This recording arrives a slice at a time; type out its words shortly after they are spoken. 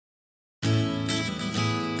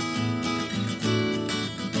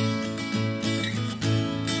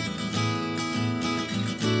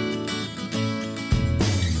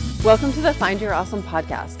Welcome to the Find Your Awesome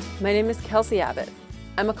podcast. My name is Kelsey Abbott.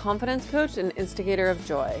 I'm a confidence coach and instigator of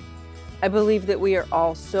joy. I believe that we are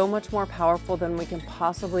all so much more powerful than we can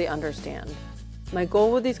possibly understand. My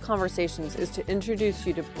goal with these conversations is to introduce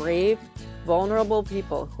you to brave, vulnerable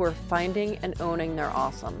people who are finding and owning their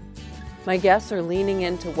awesome. My guests are leaning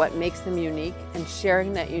into what makes them unique and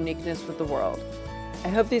sharing that uniqueness with the world. I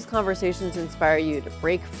hope these conversations inspire you to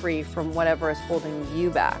break free from whatever is holding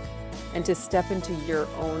you back and to step into your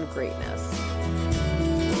own greatness.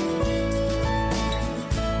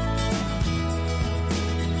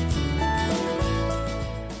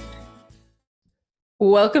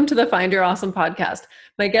 Welcome to the Find Your Awesome podcast.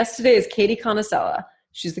 My guest today is Katy Conicella.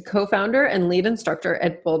 She's the co-founder and lead instructor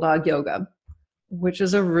at Bulldog Yoga, which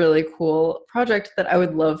is a really cool project that I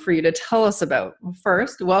would love for you to tell us about.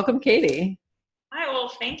 First, welcome, Katy. Hi, well,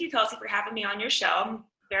 thank you, Kelsey, for having me on your show. I'm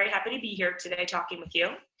very happy to be here today talking with you.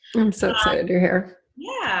 I'm so excited you're here.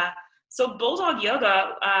 Yeah. So Bulldog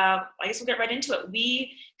Yoga, I guess we'll get right into it. The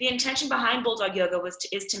intention behind Bulldog Yoga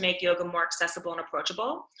is to make yoga more accessible and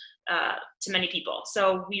approachable to many people.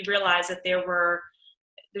 So we realized that there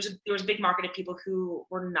was a big market of people who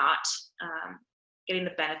were not getting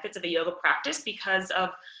the benefits of a yoga practice because of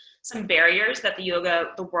some barriers that the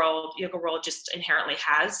yoga world just inherently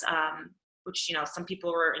has. Which, some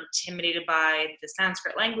people were intimidated by the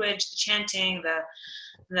Sanskrit language, the chanting,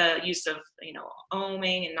 the use of,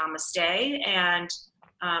 oming and namaste. And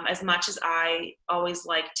as much as I always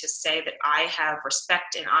like to say that I have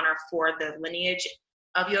respect and honor for the lineage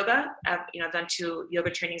of yoga, I've done 2 yoga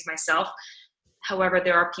trainings myself. However,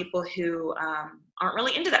 there are people who aren't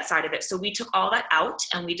really into that side of it. So we took all that out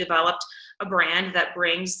and we developed a brand that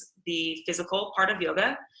brings the physical part of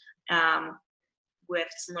yoga with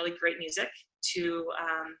some really great music to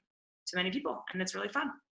many people, and it's really fun.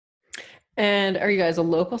 And are you guys a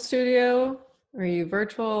local studio? Are you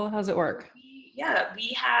virtual? How's it work? Yeah,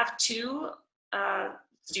 we have 2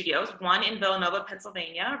 studios, one in Villanova,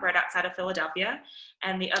 Pennsylvania, right outside of Philadelphia,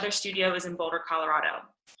 and the other studio is in Boulder, Colorado.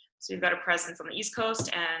 So we've got a presence on the East Coast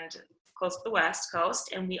and close to the West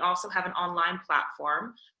Coast, and we also have an online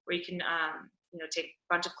platform where you can take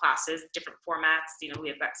a bunch of classes, different formats. We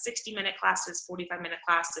have got 60-minute classes, 45-minute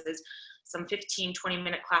classes, some 15,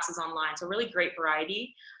 20-minute classes online. So really great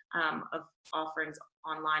variety of offerings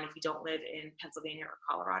online if you don't live in Pennsylvania or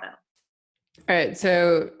Colorado. All right.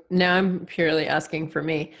 So now I'm purely asking for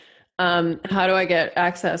me. How do I get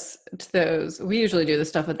access to those? We usually do the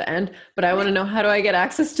stuff at the end, but I want to know, how do I get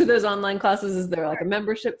access to those online classes? Is there like a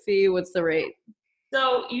membership fee? What's the rate?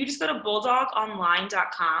 So you just go to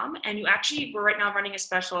bulldogonline.com, and we're right now running a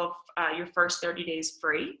special, your first 30 days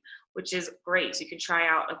free, which is great. So you can try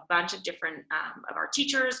out a bunch of different of our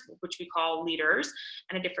teachers, which we call leaders,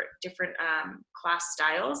 and different class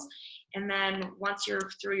styles. And then once you're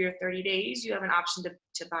through your 30 days, you have an option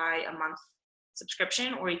to buy a month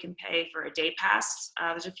subscription, or you can pay for a day pass.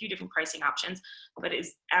 There's a few different pricing options, but it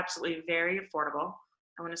is absolutely very affordable.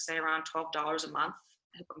 I want to say around $12 a month.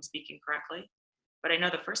 I hope I'm speaking correctly. But I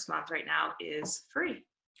know the first month right now is free.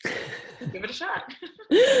 Give it a shot.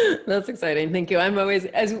 That's exciting. Thank you. I'm always,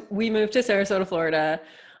 as we moved to Sarasota, Florida,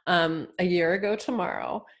 a year ago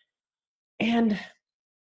tomorrow, and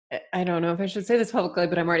I don't know if I should say this publicly,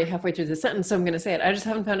 but I'm already halfway through the sentence, so I'm going to say it. I just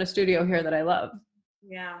haven't found a studio here that I love.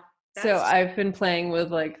 Yeah. So I've been playing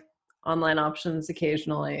with like online options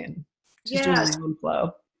occasionally and just doing my own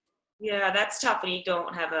flow. Yeah, that's tough when you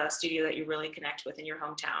don't have a studio that you really connect with in your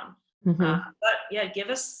hometown. Mm-hmm. But yeah, give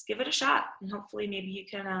it a shot, and hopefully maybe you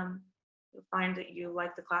can you'll find that you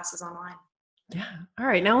like the classes online. Yeah. All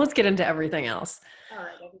right. Now let's get into everything else. All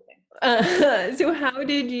right, everything. So how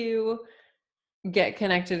did you get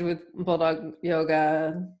connected with Bulldog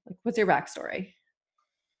Yoga? Like, what's your backstory?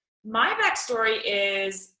 My backstory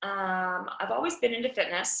is I've always been into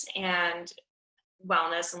fitness and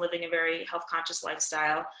wellness and living a very health conscious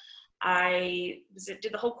lifestyle. I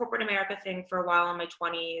did the whole corporate America thing for a while in my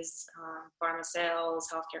 20s, pharma sales,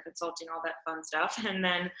 healthcare consulting, all that fun stuff. And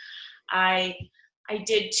then I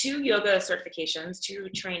did 2 yoga certifications, 2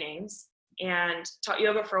 trainings, and taught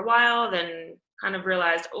yoga for a while, then kind of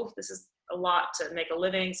realized, this is a lot to make a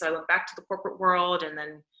living. So I went back to the corporate world and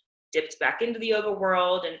then dipped back into the yoga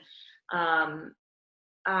world. And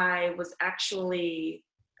I was actually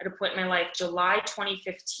at a point in my life, July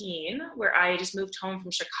 2015, where I just moved home from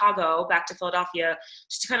Chicago back to Philadelphia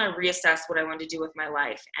just to kind of reassess what I wanted to do with my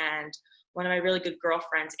life. And one of my really good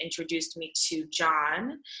girlfriends introduced me to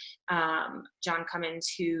Jon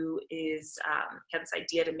Cummins, who had this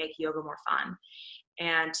idea to make yoga more fun.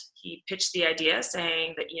 And he pitched the idea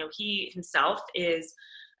saying that, he himself is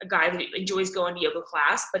a guy that enjoys going to yoga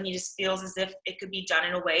class, but he just feels as if it could be done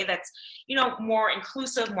in a way that's, more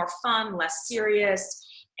inclusive, more fun, less serious.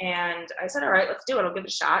 And I said, all right, let's do it. I'll give it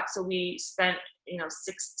a shot. So we spent,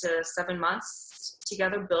 6 to 7 months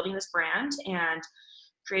together building this brand and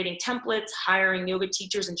creating templates, hiring yoga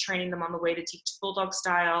teachers and training them on the way to teach Bulldog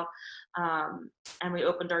style. And we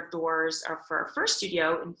opened our doors for our first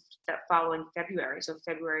studio in that following February, so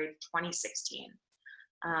February 2016.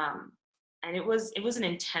 And it was an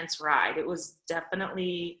intense ride. It was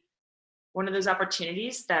definitely one of those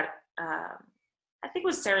opportunities that I think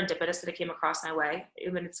was serendipitous that it came across my way.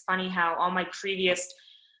 I mean, it's funny how all my previous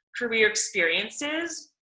career experiences,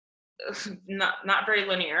 not very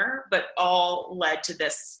linear, but all led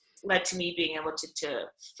to me being able to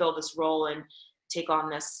fill this role and take on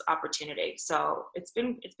this opportunity. So it's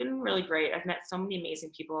been really great. I've met so many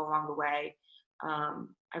amazing people along the way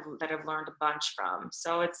that I've learned a bunch from.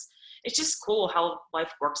 So it's just cool how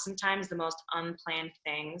life works sometimes. The most unplanned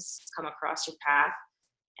things come across your path.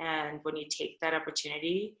 And when you take that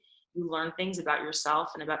opportunity, you learn things about yourself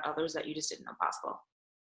and about others that you just didn't know possible.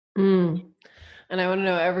 And I want to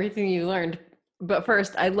know everything you learned. But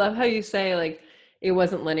first, I love how you say like it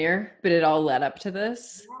wasn't linear, but it all led up to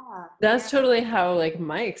this. Yeah, That's totally how like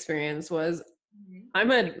my experience was.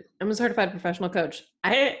 Mm-hmm. I'm a certified professional coach.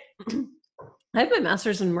 I have my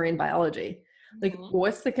master's in marine biology. Like,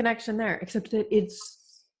 what's the connection there? Except that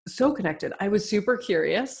it's so connected. I was super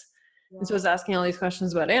curious. And so I was asking all these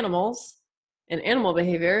questions about animals and animal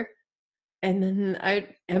behavior. And then I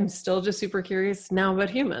am still just super curious now about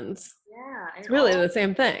humans. Yeah. It's really the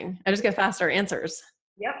same thing. I just get faster answers.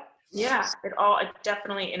 Yep. Yeah. It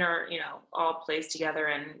definitely all plays together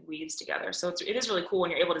and weaves together. So it is really cool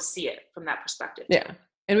when you're able to see it from that perspective. Yeah.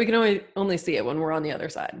 And we can only see it when we're on the other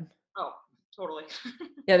side. Oh, totally.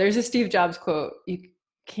 Yeah. There's a Steve Jobs quote. You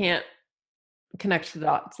can't connect the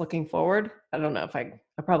dots looking forward. I don't know if I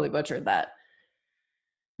probably butchered that.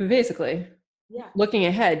 But basically, looking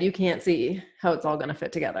ahead, you can't see how it's all going to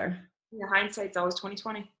fit together. Yeah, hindsight's always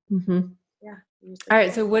 20/20. Mm-hmm. Yeah. All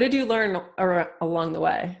right. So what did you learn along the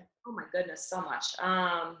way? Oh my goodness, so much.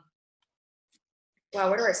 Wow,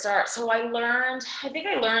 where do I start? So I think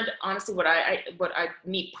I learned honestly what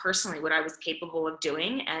me personally, what I was capable of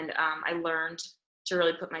doing. And I learned to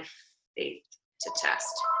really put my faith to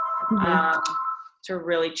test, to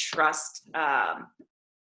really trust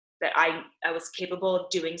that I was capable of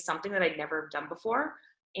doing something that I'd never done before.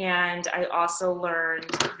 And I also learned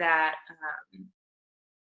that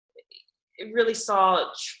it really saw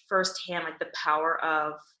firsthand like the power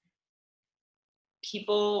of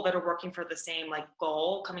people that are working for the same like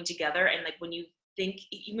goal coming together. And like when you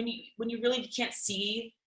really can't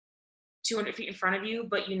see 200 feet in front of you,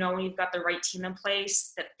 but when you've got the right team in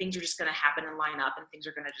place, that things are just going to happen and line up and things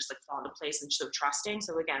are going to just like fall into place. And so trusting.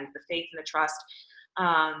 So again, the faith and the trust.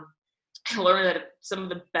 I learned that some of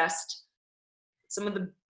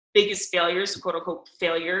the biggest failures, quote unquote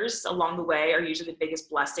failures along the way, are usually the biggest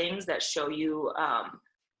blessings that show you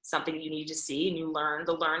something you need to see, and you learn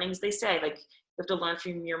the learnings. They say like you have to learn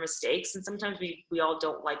from your mistakes, and sometimes we all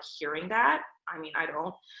don't like hearing that. I mean, I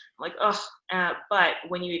don't. I'm like, but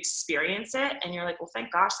when you experience it and you're like, well,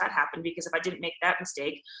 thank gosh that happened, because if I didn't make that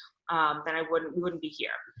mistake, then we wouldn't be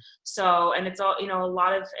here. So, and it's all, a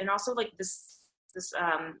lot of, and also like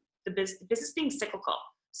the business being cyclical.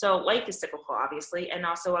 So life is cyclical, obviously. And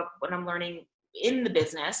also what I'm learning in the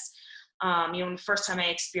business, the first time I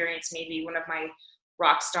experienced maybe one of my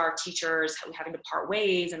rock star teachers having to part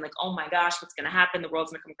ways and like, oh my gosh, what's going to happen? The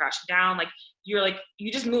world's going to come crashing down. Like,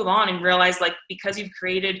 you just move on and realize like, because you've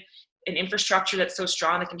created an infrastructure that's so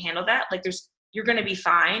strong that can handle that, like you're going to be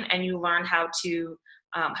fine. And you learn how to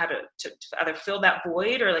either fill that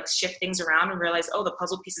void or like shift things around and realize, oh, the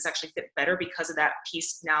puzzle pieces actually fit better because of that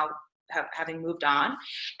piece now having moved on.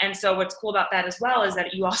 And so what's cool about that as well is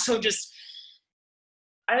that you also just,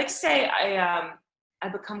 I like to say I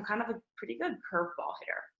become kind of a pretty good curveball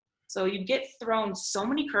hitter. So you get thrown so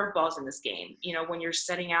many curveballs in this game, when you're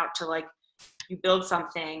setting out to like, you build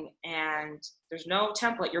something and there's no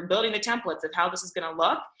template, you're building the templates of how this is going to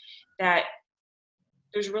look, that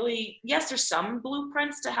there's really, yes, there's some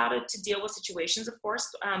blueprints to how to deal with situations, of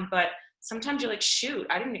course. But sometimes you're like, shoot,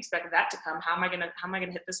 I didn't expect that to come. How am I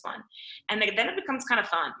gonna hit this one? And then it becomes kind of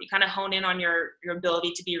fun. You kind of hone in on your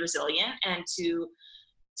ability to be resilient and to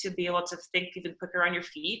be able to think even quicker on your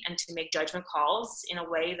feet and to make judgment calls in a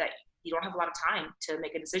way that you don't have a lot of time to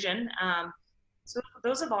make a decision. So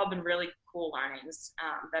those have all been really cool learnings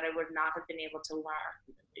that I would not have been able to learn,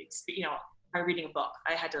 by reading a book.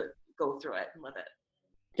 I had to go through it and live it.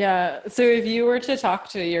 Yeah. So if you were to talk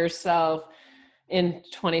to yourself in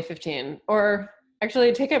 2015, or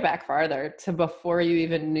Actually, take it back farther to before you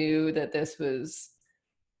even knew that this was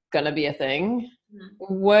going to be a thing.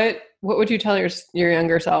 Mm-hmm. What would you tell your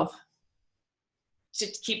younger self? To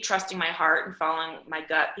keep trusting my heart and following my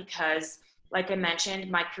gut, because like I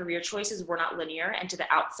mentioned, my career choices were not linear, and to the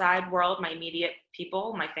outside world, my immediate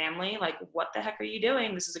people, my family, like, what the heck are you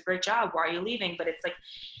doing? This is a great job. Why are you leaving? But it's like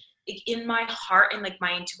in my heart and like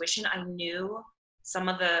my intuition, I knew some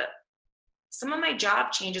of my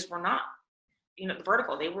job changes were not,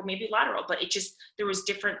 vertical. They were maybe lateral, but there was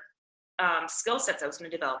different skill sets I was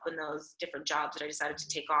going to develop in those different jobs that I decided to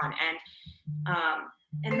take on.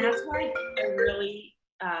 And that's why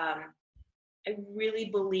I really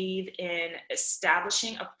believe in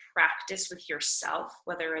establishing a practice with yourself,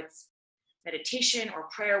 whether it's meditation or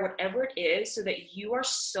prayer, whatever it is, so that you are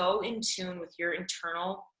so in tune with your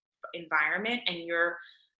internal environment and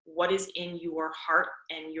what is in your heart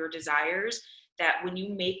and your desires, that when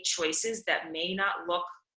you make choices that may not look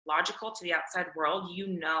logical to the outside world,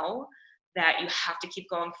 that you have to keep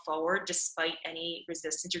going forward despite any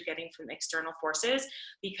resistance you're getting from external forces.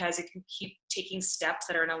 Because if you keep taking steps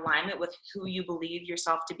that are in alignment with who you believe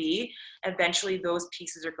yourself to be, eventually those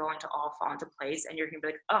pieces are going to all fall into place, and you're going to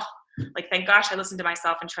be like, oh, like, thank gosh I listened to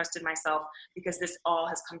myself and trusted myself, because this all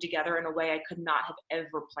has come together in a way I could not have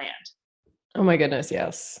ever planned. Oh my goodness,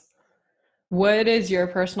 yes. What is your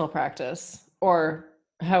personal practice, or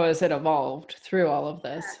how has it evolved through all of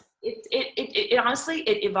this? It honestly,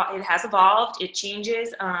 it has evolved. It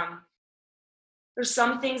changes. There's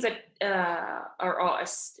some things that are all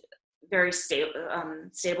very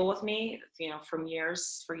stable with me, for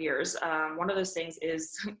years. One of those things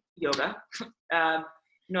is yoga.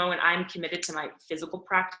 When I'm committed to my physical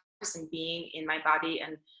practice and being in my body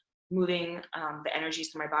and moving the energies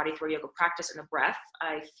through my body through a yoga practice and a breath,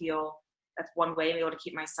 I feel that's one way I'm able to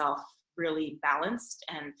keep myself really balanced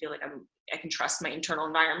and feel like I can trust my internal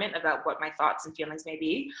environment about what my thoughts and feelings may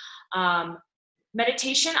be.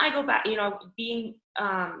 Meditation, I go back, being,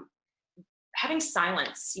 having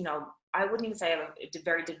silence, I wouldn't even say I have a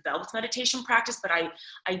very developed meditation practice, but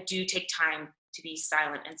I do take time to be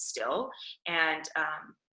silent and still. And,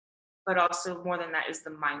 but also more than that is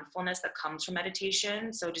the mindfulness that comes from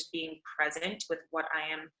meditation. So just being present with what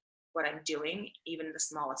I'm doing, even the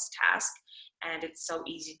smallest task. And it's so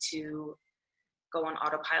easy to go on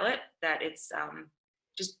autopilot that it's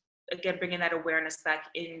just, again, bringing that awareness back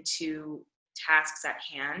into tasks at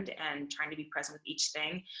hand and trying to be present with each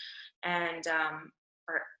thing. And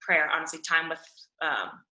prayer, honestly, time with,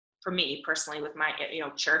 for me personally, with my,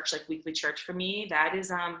 church, like weekly church for me, that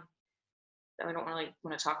is, I don't really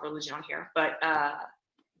want to talk religion on here, but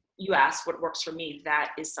you asked what works for me.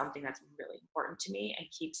 That is something that's really important to me and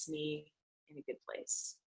keeps me in a good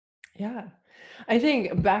place. Yeah. I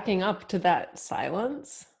think backing up to that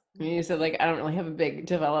silence, I mean, you said, like, I don't really have a big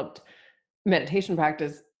developed meditation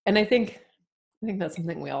practice. And I think that's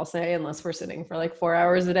something we all say, unless we're sitting for like 4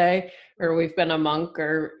 hours a day, or we've been a monk,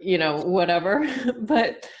 or, whatever.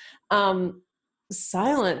 But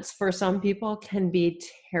silence for some people can be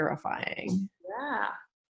terrifying. Yeah,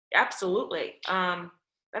 absolutely.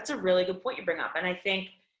 That's a really good point you bring up. And I think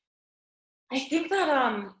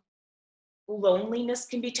that loneliness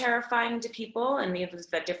can be terrifying to people, and there's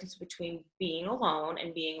that difference between being alone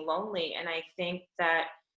and being lonely. And I think that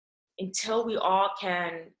until we all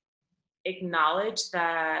can acknowledge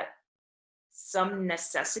that some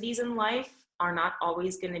necessities in life are not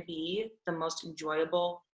always going to be the most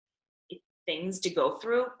enjoyable things to go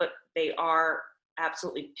through, but they are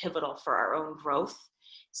absolutely pivotal for our own growth.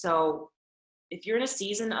 So if you're in a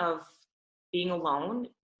season of being alone,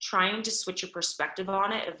 trying to switch your perspective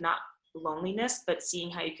on it, of not loneliness, but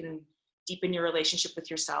seeing how you can deepen your relationship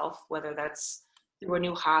with yourself, whether that's through a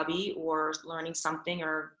new hobby or learning something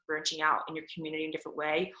or branching out in your community in a different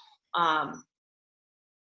way. And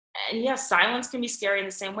yes, silence can be scary in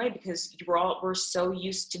the same way, because we're so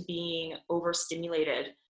used to being overstimulated,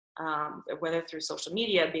 whether through social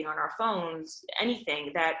media, being on our phones,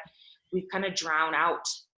 anything, that we kind of drown out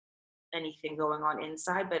anything going on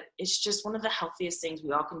inside. But it's just one of the healthiest things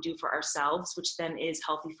we all can do for ourselves, which then is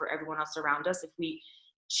healthy for everyone else around us, if we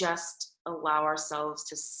just allow ourselves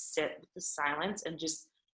to sit with the silence and just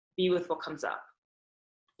be with what comes up.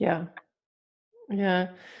 Yeah.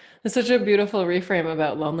 It's such a beautiful reframe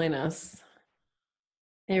about loneliness.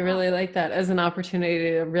 I really like that as an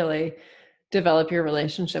opportunity to really develop your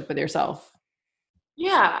relationship with yourself.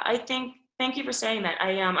 Yeah, I think, thank you for saying that.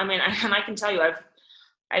 I can tell you,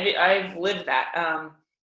 I've lived that.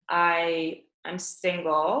 I'm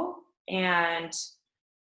single, and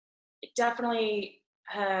definitely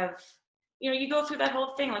have you go through that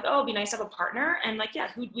whole thing like, oh, it'd be nice to have a partner. And like, yeah,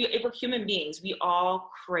 we're human beings. We all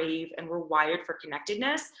crave and we're wired for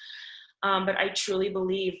connectedness. But I truly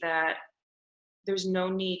believe that there's no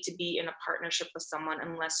need to be in a partnership with someone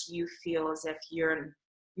unless you feel as if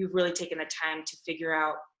you've really taken the time to figure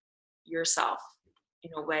out yourself in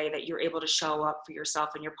a way that you're able to show up for yourself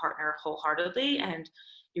and your partner wholeheartedly, and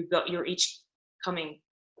you're each coming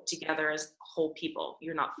together as whole people.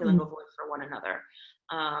 You're not filling a void for one another.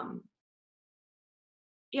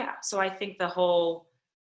 Yeah, so I think the whole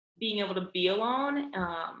being able to be alone,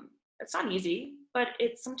 it's not easy, but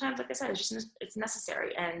it's sometimes, like I said, it's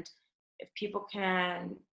necessary. And if people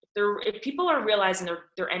are realizing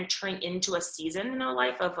they're entering into a season in their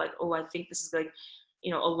life of like, oh, I think this is like,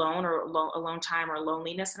 alone or alone time or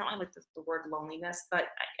loneliness. I don't like the word loneliness, but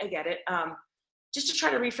I get it. Just to try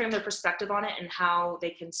to reframe their perspective on it and how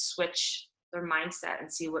they can switch their mindset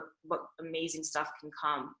and see what amazing stuff can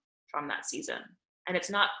come from that season. And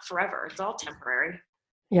it's not forever. It's all temporary.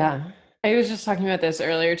 Yeah. I was just talking about this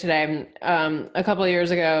earlier today. A couple of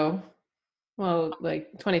years ago, well,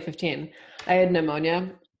 like 2015, I had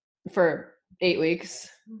pneumonia for 8 weeks.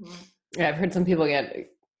 Mm-hmm. Yeah, I've heard some people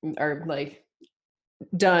are like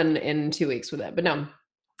done in 2 weeks with it, but no,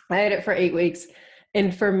 I had it for 8 weeks.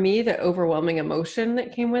 And for me, the overwhelming emotion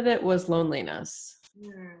that came with it was loneliness.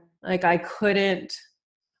 Mm. Like I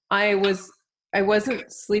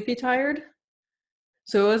wasn't sleepy tired.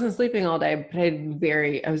 So I wasn't sleeping all day, but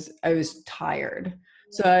I was tired.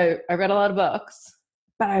 So I read a lot of books,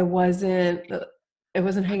 but I wasn't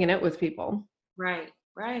hanging out with people. Right.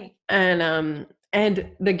 And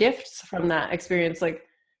the gifts from that experience, like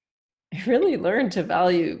I really learned to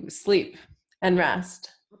value sleep and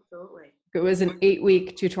rest. Absolutely. It was an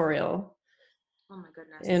 8-week tutorial. Oh my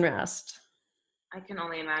goodness. In rest. I can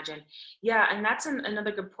only imagine. Yeah. And that's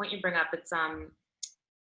another good point you bring up. It's,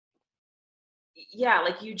 yeah,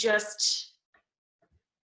 like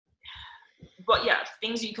but yeah,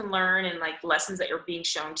 things you can learn and like lessons that are being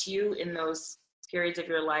shown to you in those periods of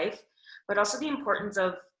your life, but also the importance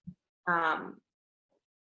of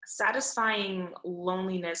satisfying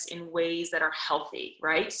loneliness in ways that are healthy,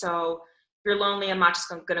 right? So if you're lonely, I'm not just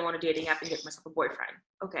going to go on a dating app and get myself a boyfriend.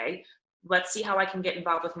 Okay, let's see how I can get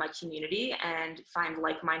involved with my community and find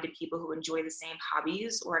like-minded people who enjoy the same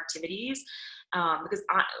hobbies or activities,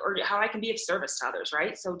 or how I can be of service to others,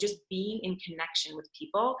 right? So just being in connection with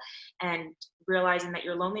people and realizing that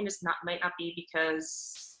your loneliness might not be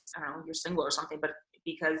because, I don't know, you're single or something, but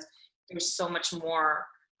because there's so much more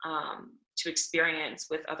to experience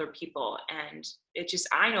with other people. And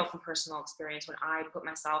I know from personal experience, when I put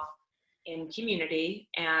myself in community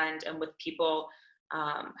and with people,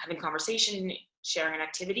 having conversation, sharing an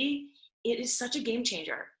activity, it is such a game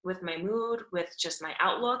changer with my mood, with just my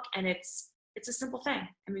outlook. And it's a simple thing.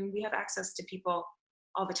 I mean, we have access to people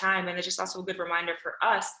all the time. And it's just also a good reminder for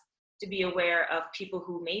us to be aware of people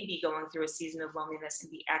who may be going through a season of loneliness and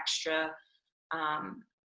be extra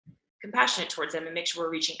compassionate towards them and make sure we're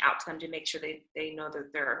reaching out to them to make sure they know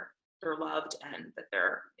that they're loved and that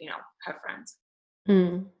they're, have friends.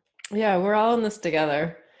 Yeah, we're all in this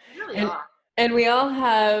together. We really are. And we all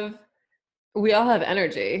have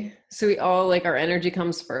energy. So we all, like, our energy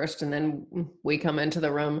comes first and then we come into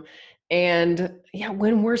the room. And yeah,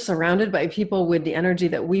 when we're surrounded by people with the energy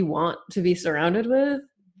that we want to be surrounded with,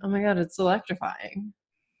 oh my God, it's electrifying.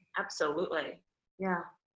 Absolutely. Yeah.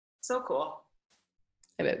 So cool.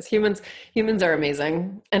 It is. Humans are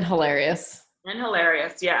amazing and hilarious.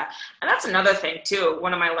 Yeah. And that's another thing too.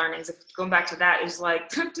 One of my learnings, going back to that, is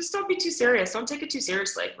like, just don't be too serious. Don't take it too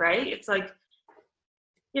seriously, right? It's like,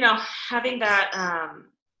 having that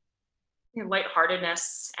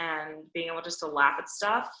lightheartedness and being able just to laugh at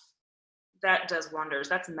stuff, that does wonders.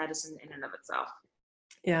 That's medicine in and of itself.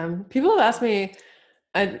 Yeah. People have asked me,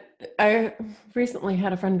 I recently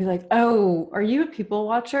had a friend be like, "Oh, are you a people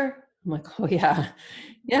watcher?" I'm like, "Oh yeah.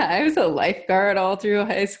 Yeah, I was a lifeguard all through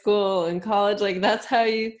high school and college. Like, that's how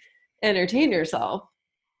you entertain yourself."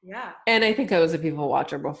 Yeah. And I think I was a people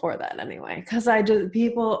watcher before that anyway, because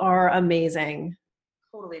people are amazing.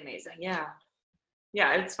 Totally amazing. Yeah.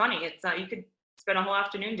 Yeah, it's funny. It's you could spend a whole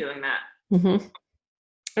afternoon doing that. Mm-hmm.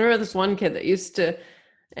 I remember this one kid that used to,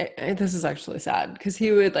 this is actually sad, because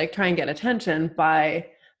he would like try and get attention by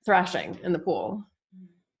thrashing in the pool.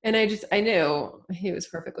 And I knew he was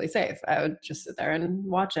perfectly safe. I would just sit there and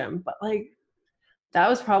watch him. But like, that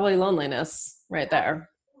was probably loneliness right there.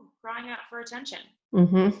 Crying out for attention.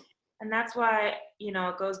 Mm-hmm. And that's why,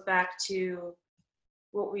 it goes back to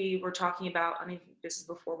what we were talking about. I mean, this is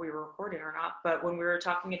before we were recording or not, but when we were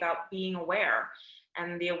talking about being aware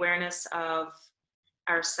and the awareness of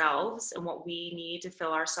ourselves and what we need to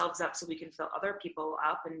fill ourselves up so we can fill other people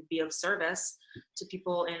up and be of service to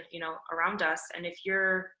people in, around us. And if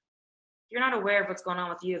you're not aware of what's going on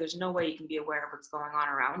with you, there's no way you can be aware of what's going on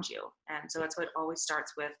around you. And so that's what always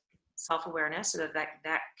starts with self-awareness, so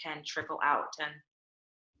that can trickle out. And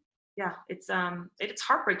yeah, it's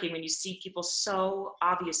heartbreaking when you see people so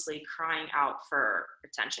obviously crying out for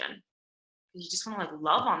attention. You just want to like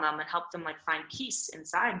love on them and help them like find peace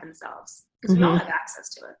inside themselves, because we all have access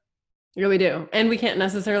to it. Yeah, we do. And we can't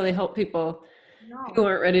necessarily help people who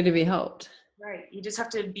aren't ready to be helped. Right. You just have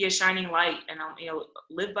to be a shining light and,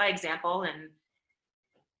 live by example and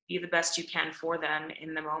be the best you can for them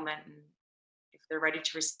in the moment. And if they're ready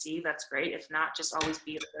to receive, that's great. If not, just always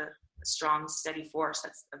be a strong, steady force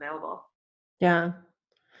that's available. Yeah.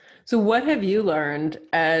 So what have you learned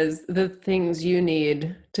as the things you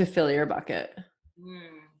need to fill your bucket?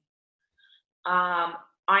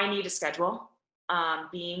 I need a schedule.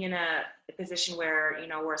 Being in a position where,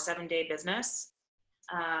 we're a 7-day business,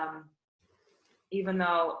 even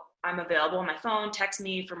though I'm available on my phone, text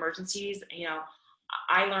me for emergencies,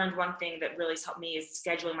 I learned one thing that really has helped me is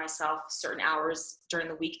scheduling myself certain hours during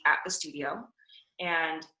the week at the studio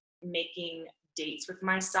and making dates with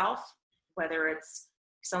myself, whether it's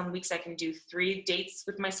some weeks I can do 3 dates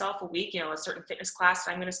with myself a week, a certain fitness class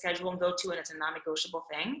I'm going to schedule and go to, and it's a non-negotiable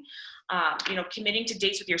thing. Committing to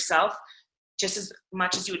dates with yourself just as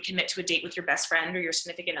much as you would commit to a date with your best friend or your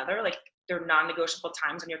significant other, like they're non-negotiable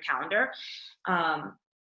times on your calendar.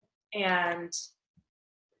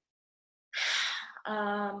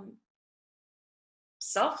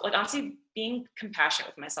 Honestly, being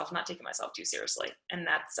compassionate with myself, not taking myself too seriously. And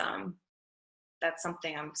that's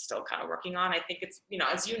something I'm still kind of working on. I think it's,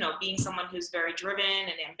 as being someone who's very driven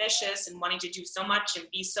and ambitious and wanting to do so much and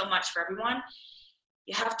be so much for everyone,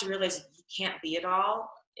 you have to realize you can't be it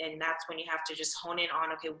all. And that's when you have to just hone in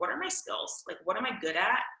on, okay, what are my skills? Like, what am I good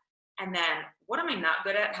at? And then what am I not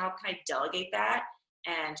good at? How can I delegate that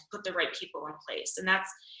and put the right people in place? And that's,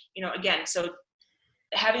 again, so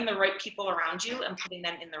having the right people around you and putting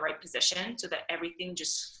them in the right position so that everything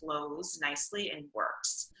just flows nicely and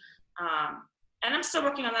works. And I'm still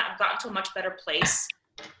working on that. I've gotten to a much better place,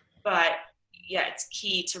 but yeah, it's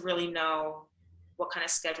key to really know what kind of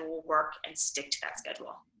schedule will work and stick to that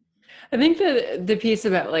schedule. I think the piece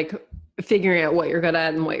about like figuring out what you're good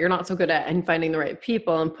at and what you're not so good at and finding the right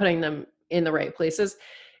people and putting them in the right places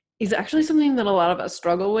is actually something that a lot of us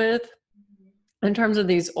struggle with in terms of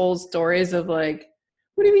these old stories of like,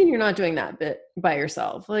 what do you mean you're not doing that bit by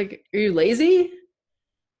yourself? Like, are you lazy?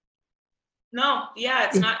 No, yeah,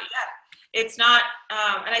 it's not. Yeah, it's not.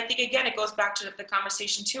 And I think, again, it goes back to the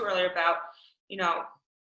conversation too earlier about,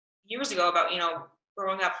 years ago about,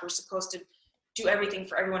 growing up, we're supposed to do everything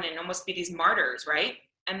for everyone and almost be these martyrs, right?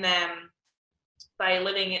 And then by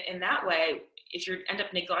living it in that way, if you end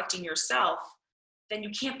up neglecting yourself, then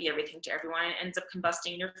you can't be everything to everyone. It ends up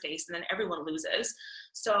combusting in your face and then everyone loses.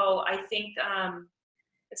 So I think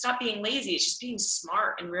it's not being lazy, it's just being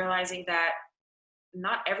smart and realizing that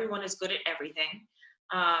not everyone is good at everything,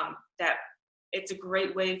 that it's a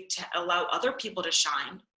great way to allow other people to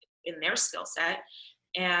shine in their skill set.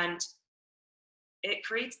 And it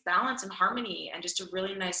creates balance and harmony and just a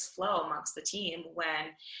really nice flow amongst the team.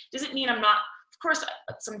 When doesn't mean I'm not, of course,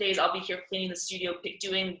 some days I'll be here cleaning the studio,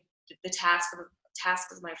 doing the tasks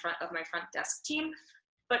of my front desk team,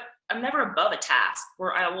 but I'm never above a task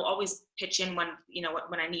where I will always pitch in when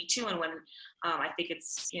I need to and when I think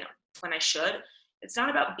it's when I should. It's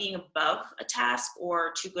not about being above a task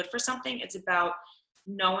or too good for something. It's about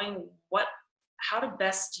knowing how to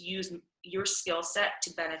best use your skill set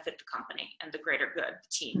to benefit the company and the greater good, the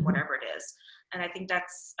team, whatever it is. And I think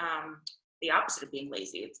that's the opposite of being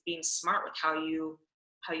lazy. It's being smart with how you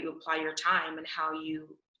apply your time and how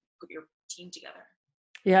you put your team together.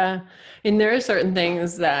 Yeah. And there are certain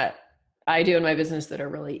things that I do in my business that are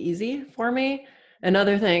really easy for me, and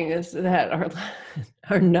other things that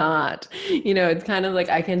are not. It's kind of like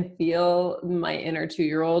I can feel my inner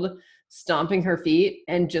 2-year-old stomping her feet,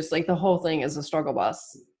 and just like the whole thing is a struggle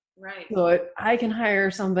bus. Right. So I can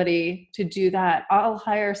hire somebody to do that. I'll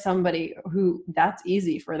hire somebody who that's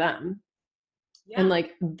easy for them. Yeah. And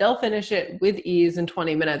like they'll finish it with ease in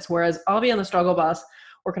 20 minutes, whereas I'll be on the struggle bus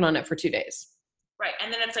working on it for 2 days. Right.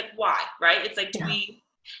 And then it's like, why? Right. It's like,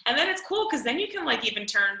 and then it's cool because then you can like even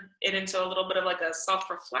turn it into a little bit of like a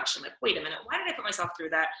self-reflection. Like, wait a minute, why did I put myself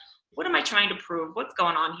through that? What am I trying to prove? What's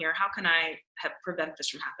going on here? How can I prevent this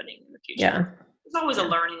from happening in the future? Yeah. There's always a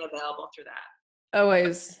learning available through that.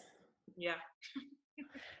 Always. Yeah.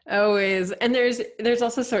 Always. And there's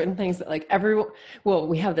also certain things that like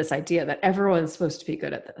we have this idea that everyone's supposed to be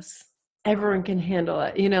good at this. everyone can handle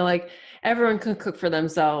it. You know, like everyone can cook for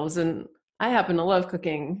themselves. And I happen to love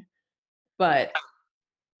cooking, but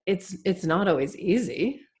it's not always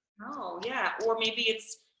easy. Oh, yeah. Or maybe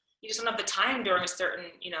it's you just don't have the time during a certain,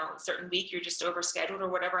 certain week. You're just overscheduled or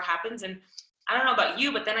whatever happens. And I don't know about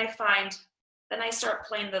you, but then I start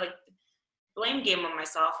playing the like blame game on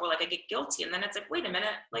myself, where like I get guilty, and then it's like, wait a minute,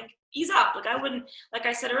 like ease up. Like I wouldn't, like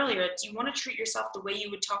I said earlier, do you want to treat yourself the way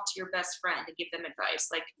you would talk to your best friend and give them advice?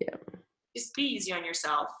 Like, Yeah. just be easy on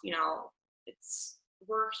yourself.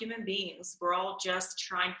 We're human beings. We're all just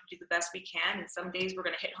trying to do the best we can. And some days we're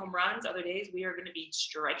going to hit home runs. Other days we are going to be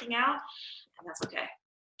striking out, and that's okay.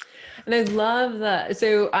 And I love that.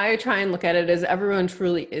 So I try and look at it as everyone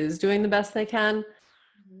truly is doing the best they can.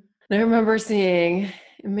 Mm-hmm. And I remember seeing,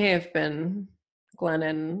 it may have been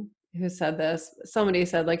Glennon who said this. Somebody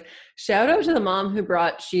said, like, shout out to the mom who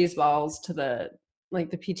brought cheese balls to the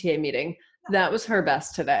PTA meeting. That was her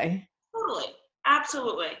best today. Totally.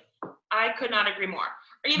 Absolutely. I could not agree more.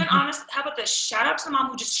 Or even honest, how about this? Shout out to the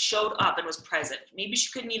mom who just showed up and was present. Maybe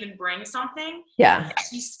she couldn't even bring something. Yeah.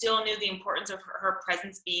 She still knew the importance of her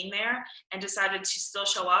presence being there and decided to still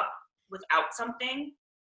show up without something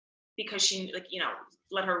because she,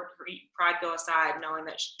 let her pride go aside, knowing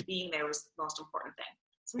that being there was the most important thing.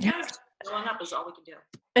 Sometimes showing up is all we can do.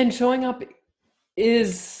 And showing up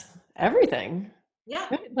is everything. Yeah.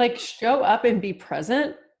 Like, show up and be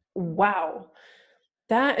present. Wow.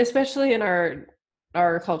 That, especially in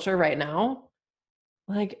our culture right now,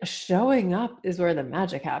 like showing up is where the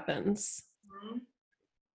magic happens. Mm-hmm.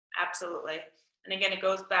 Absolutely. And again, it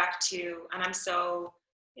goes back to, and I'm so,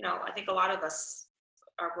 I think a lot of us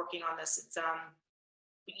are working on this. It's,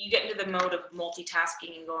 you get into the mode of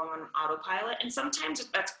multitasking and going on autopilot. And sometimes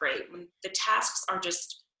that's great when the tasks are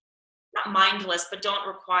just not mindless, but don't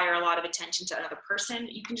require a lot of attention to another person.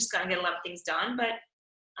 You can just kind of get a lot of things done. But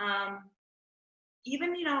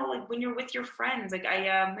even, like when you're with your friends, like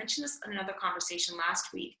I mentioned this in another conversation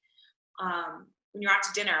last week, when you're out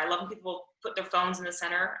to dinner, I love when people put their phones in the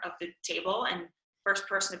center of the table and first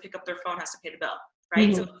person to pick up their phone has to pay the bill, right?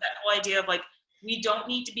 Mm-hmm. So that whole idea of like, we don't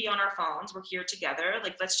need to be on our phones. We're here together.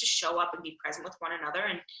 Like, let's just show up and be present with one another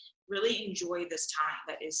and really enjoy this time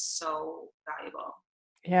that is so valuable.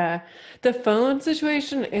 Yeah. The phone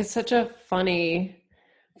situation is such a funny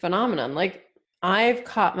phenomenon. Like, I've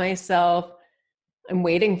caught myself, I'm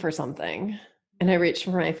waiting for something and I reach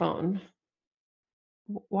for my phone.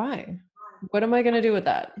 Why? What am I going to do with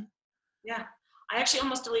that? Yeah. I actually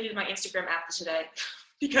almost deleted my Instagram app today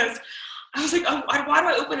because I was like, oh, why do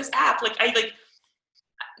I open this app? Like,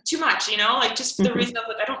 too much, just for the reason of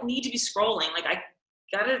like, I don't need to be scrolling. Like I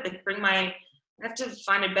gotta I have to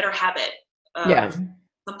find a better habit of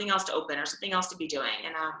something else to open or something else to be doing.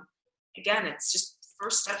 And again, it's just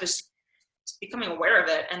first step is becoming aware of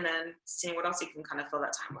it and then seeing what else you can kind of fill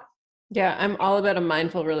that time with. Yeah, I'm all about a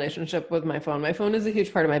mindful relationship with my phone. My phone is a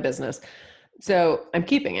huge part of my business. So I'm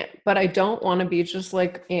keeping it, but I don't want to be just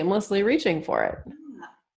like aimlessly reaching for it.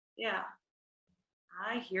 Yeah.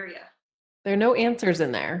 I hear you. There are no answers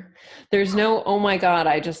in there. There's no, oh my God,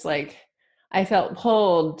 I felt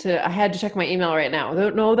pulled I had to check my email right now.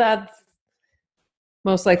 No, that's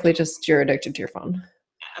most likely just you're addicted to your phone.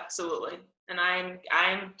 Absolutely. And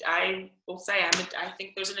I will say, I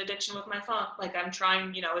think there's an addiction with my phone. Like I'm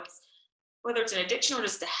trying, it's, whether it's an addiction or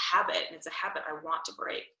just a habit, and it's a habit I want to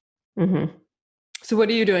break. Mm-hmm. So what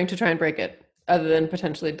are you doing to try and break it other than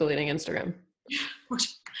potentially deleting Instagram?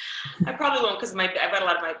 I probably won't because I've got a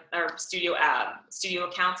lot of my studio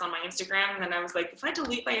accounts on my Instagram. And then I was like, if I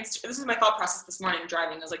delete my Instagram, this is my thought process this morning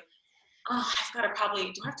driving. I was like, oh, I've got to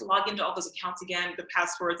do I have to log into all those accounts again, the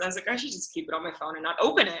passwords? I was like, I should just keep it on my phone and not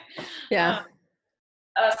open it. Yeah.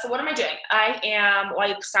 So what am I doing?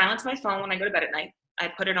 I silence my phone when I go to bed at night.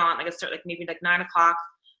 I put it on, maybe 9 o'clock,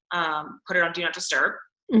 put it on Do Not Disturb.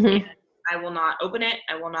 Mm-hmm. And I will not open it.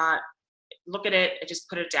 I will not look at it. I just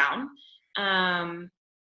put it down.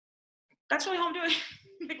 That's really all I'm doing.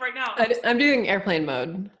 I think right now. I'm doing airplane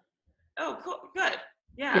mode. Oh, cool. Good.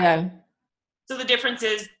 Yeah. Yeah. So the difference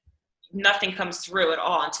is nothing comes through at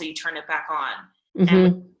all until you turn it back on. Mm-hmm.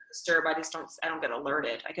 And with Disturb, I don't get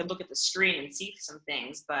alerted. I can look at the screen and see some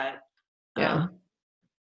things, but that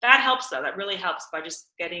helps though. That really helps by just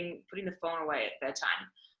putting the phone away at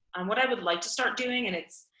bedtime. What I would like to start doing, and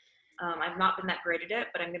it's, I've not been that great at it,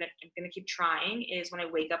 but I'm gonna keep trying, is when I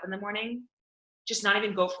wake up in the morning, just not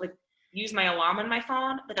even go for use my alarm on my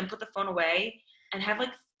phone, but then put the phone away and have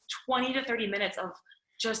 20 to 30 minutes of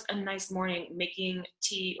just a nice morning, making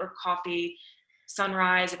tea or coffee,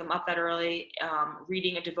 sunrise if I'm up that early,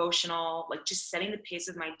 reading a devotional, just setting the pace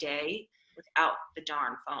of my day without the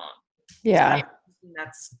darn phone. Yeah. So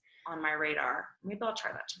that's on my radar. Maybe I'll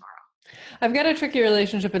try that tomorrow. I've got a tricky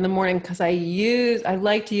relationship in the morning because I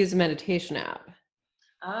like to use a meditation app.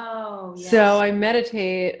 Oh, yeah. So I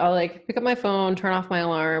meditate, I'll like pick up my phone, turn off my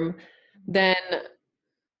alarm, then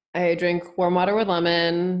I drink warm water with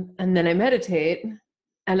lemon, and then I meditate.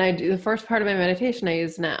 And I do the first part of my meditation, I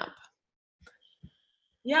use an app.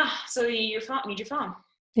 Yeah. So you need your phone.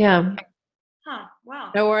 Yeah. Huh.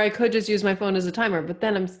 Wow. Or I could just use my phone as a timer, but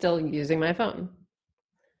then I'm still using my phone.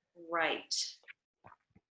 Right.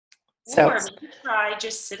 So or maybe try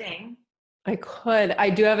just sitting. I could.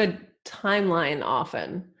 I do have a timeline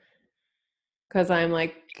often because I'm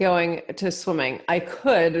like going to swimming. I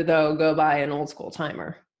could, though, go buy an old school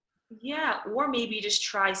timer. Yeah. Or maybe just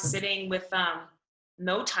try sitting with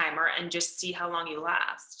no timer and just see how long you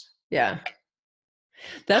last. Yeah.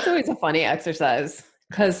 That's always a funny exercise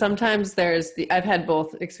because sometimes I've had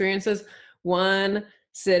both experiences. One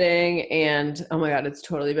sitting and, oh my God, it's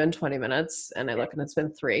totally been 20 minutes. And I look and it's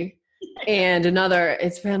been 3. And another,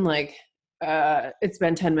 it's been 10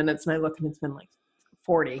 minutes and I look and it's been like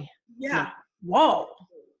 40. Yeah. Like, whoa.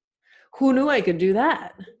 Who knew I could do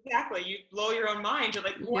that? Exactly. You blow your own mind. You're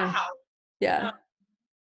like, wow. Yeah.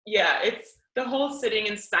 Yeah. It's the whole sitting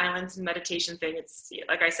in silence and meditation thing. It's,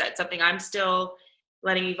 like I said, something I'm still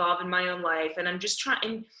letting evolve in my own life. And I'm just trying.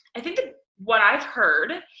 And I think that what I've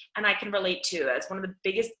heard and I can relate to as one of the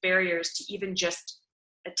biggest barriers to even just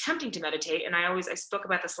attempting to meditate, and I spoke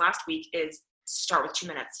about this last week, is start with 2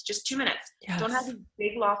 minutes. Just 2 minutes. Yes. Don't have these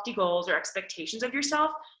big lofty goals or expectations of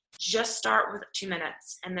yourself. Just start with 2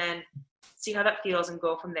 minutes and then see how that feels and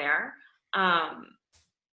go from there.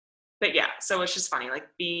 But yeah, so it's just funny, like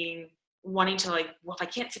wanting to well, if I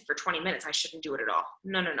can't sit for 20 minutes, I shouldn't do it at all.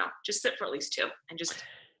 No. Just sit for at least 2 and just.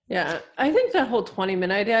 Yeah. I think that whole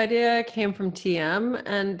 20-minute idea came from TM,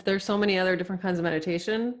 and there's so many other different kinds of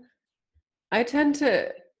meditation. I'll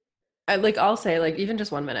say even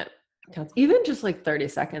just 1 minute counts. Even just 30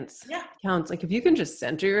 seconds counts. Like if you can just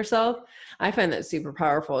center yourself, I find that super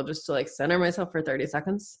powerful, just to center myself for 30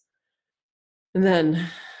 seconds and then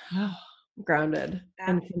grounded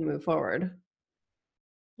and can move forward.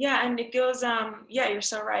 Yeah. And it goes, you're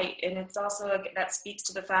so right. And it's also that speaks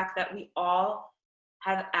to the fact that we all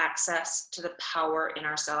have access to the power in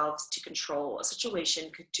ourselves to control a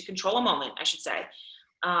situation, to control a moment, I should say.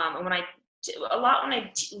 And when I'm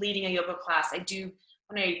leading a yoga class,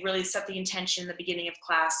 when I really set the intention in the beginning of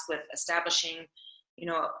class with establishing,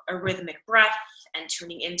 a rhythmic breath and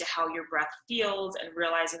tuning into how your breath feels and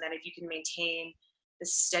realizing that if you can maintain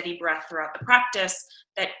this steady breath throughout the practice,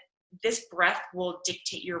 that this breath will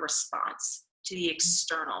dictate your response to the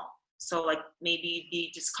external. So maybe the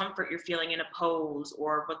discomfort you're feeling in a pose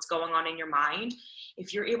or what's going on in your mind,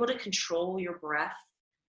 if you're able to control your breath,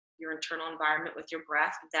 your internal environment with your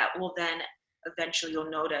breath, that will then eventually, you'll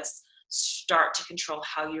notice, start to control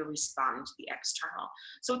how you respond to the external.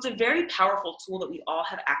 So it's a very powerful tool that we all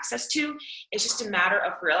have access to. It's just a matter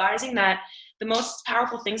of realizing that the most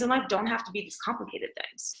powerful things in life don't have to be these complicated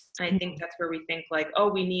things. And I think that's where we think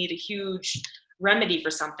we need a huge remedy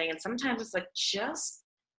for something. And sometimes it's just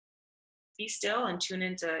be still and tune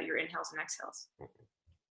into your inhales and exhales.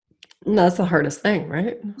 And that's the hardest thing,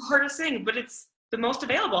 right? The hardest thing, but it's the most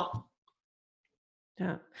available.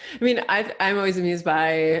 Yeah. I mean, I'm always amused by,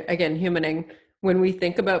 again, humaning. When we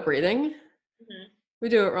think about breathing, we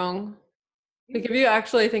do it wrong. If you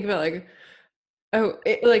actually think about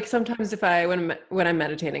sometimes when I'm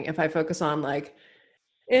meditating, if I focus on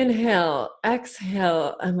inhale,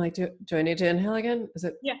 exhale, I'm like, do I need to inhale again? Is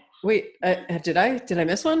it? Yeah. Wait, did I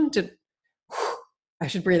miss one? I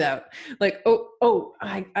should breathe out.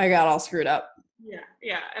 I got all screwed up. Yeah.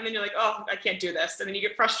 Yeah. And then you're like, oh, I can't do this. And then you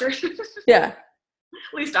get frustrated. Yeah.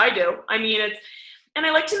 At least I do. I mean, and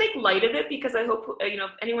I like to make light of it because I hope,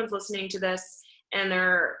 if anyone's listening to this and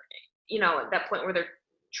they're, at that point where they're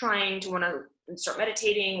trying to want to start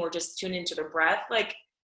meditating or just tune into their breath,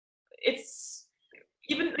 it's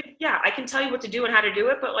even, I can tell you what to do and how to do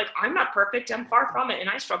it, but I'm not perfect. I'm far from it. And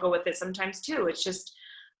I struggle with it sometimes too. It's just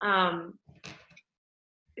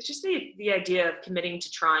the idea of committing to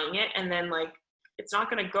trying it. And then it's not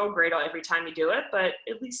going to go great every time you do it, but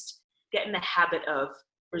at least get in the habit of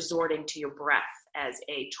resorting to your breath as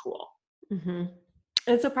a tool. Mm-hmm.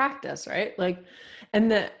 It's a practice, right?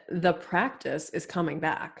 And the practice is coming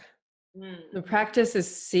back. The practice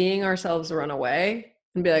is seeing ourselves run away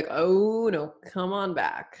and be like, oh no, come on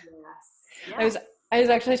back. Yes. I was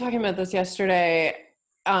actually talking about this yesterday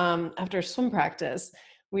after swim practice.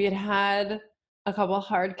 We had a couple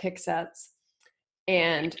hard kick sets,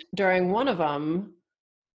 and during one of them,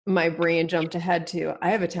 my brain jumped ahead to, I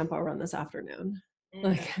have a tempo run this afternoon.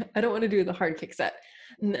 I don't want to do the hard kick set.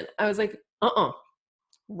 And then I was like,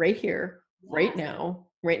 right here, right now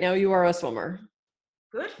you are a swimmer.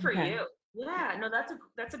 Good for Okay. you. Yeah, no, that's a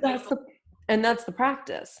That's beautiful. that's the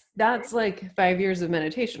practice. That's like 5 years of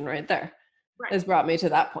meditation right there. Right. Has brought me to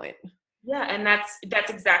that point. Yeah, and that's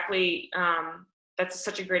exactly that's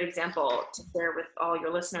such a great example to share with all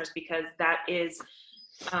your listeners, because that is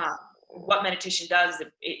what meditation does.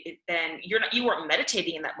 Then you weren't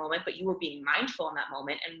meditating in that moment, but you were being mindful in that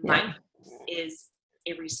moment, and mindfulness is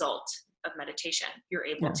a result of meditation. You're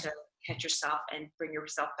able to catch yourself and bring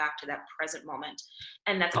yourself back to that present moment,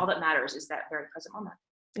 and that's all that matters, is that very present moment.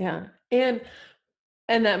 Yeah,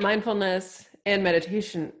 and that mindfulness and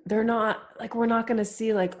meditation, they're not like, we're not going to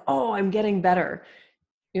see like, oh, I'm getting better.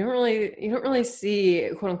 You don't really see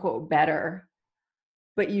quote unquote better,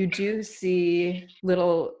 but you do see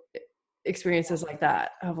little experiences like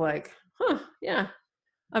that of like, yeah,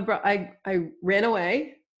 I ran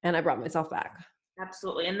away and I brought myself back.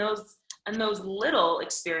 Absolutely. And those little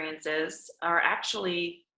experiences are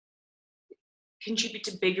actually contribute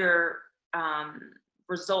to bigger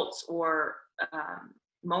results or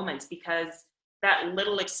moments, because that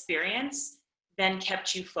little experience then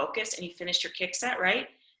kept you focused and you finished your kick set, right?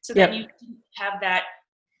 So then you didn't have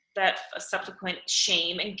that subsequent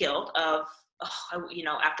shame and guilt of,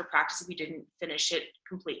 after practice we didn't finish it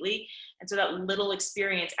completely. And so that little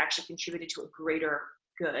experience actually contributed to a greater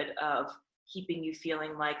good of keeping you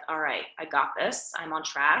feeling like, all right, I got this, I'm on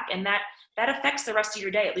track. And that affects the rest of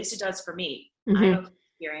your day. At least it does for me. I know from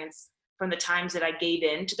experience, from the times that I gave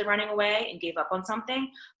in to the running away and gave up on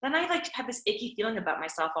something, then I like have this icky feeling about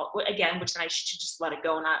myself again, which then I should just let it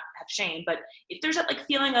go and not have shame. But if there's that like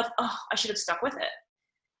feeling of, oh, I should have stuck with it.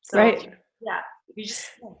 So, right. Yeah. You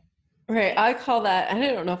just. Right. I call that, I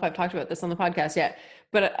don't know if I've talked about this on the podcast yet,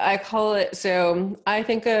 but I call it, so I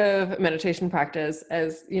think of meditation practice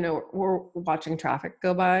as, we're watching traffic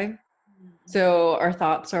go by. Mm-hmm. So our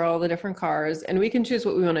thoughts are all the different cars and we can choose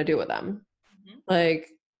what we want to do with them. Mm-hmm. Like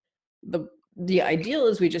the ideal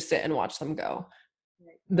is we just sit and watch them go.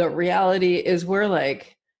 Right. The reality is we're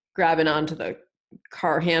like grabbing onto the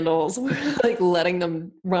car handles, like letting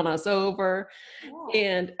them run us over. Yeah.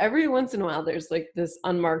 And every once in a while there's like this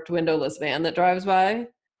unmarked windowless van that drives by.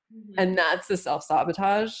 Mm-hmm. And that's the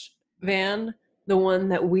self-sabotage van, the one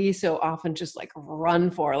that we so often just like run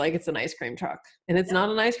for like it's an ice cream truck, and it's not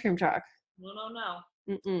an ice cream truck. No.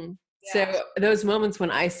 Mm-mm. Yeah. So those moments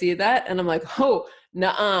when I see that and I'm like, oh,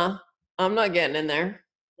 nuh-uh, I'm not getting in there.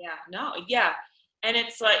 Yeah, no, yeah. And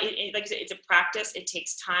it's like, like I said, it's a practice. It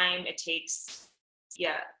takes time. It takes,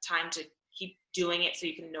 time to keep doing it so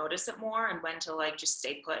you can notice it more, and when to like just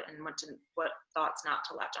stay put, and what thoughts not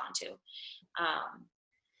to latch onto.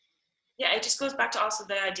 It just goes back to also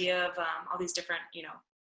the idea of all these different,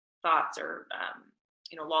 thoughts, or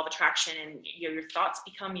law of attraction, and your thoughts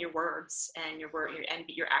become your words, and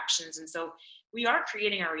your actions, and so we are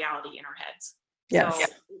creating our reality in our heads. Yes. So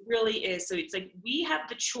it really is. So it's like we have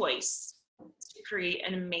the choice to create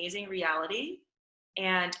an amazing reality,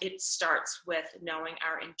 and it starts with knowing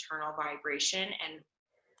our internal vibration and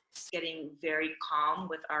getting very calm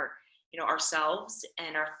with our, ourselves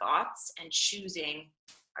and our thoughts, and choosing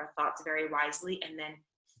our thoughts very wisely, and then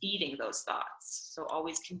feeding those thoughts. So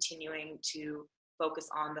always continuing to focus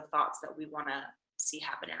on the thoughts that we want to see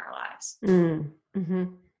happen in our lives.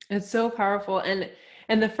 Mm-hmm. It's so powerful.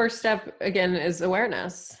 And the first step again is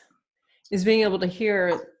awareness, is being able to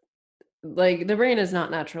hear, like the brain is not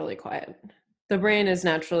naturally quiet. The brain is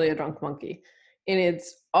naturally a drunk monkey, and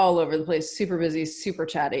it's all over the place, super busy, super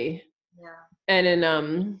chatty. Yeah. And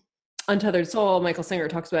in Untethered Soul, Michael Singer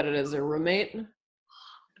talks about it as a roommate.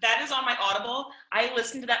 That is on my Audible. I've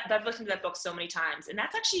listened to that book so many times. And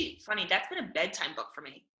that's actually funny. That's been a bedtime book for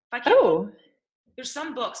me. There's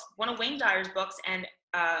some books, one of Wayne Dyer's books and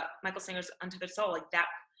Michael Singer's Untethered Soul, like that.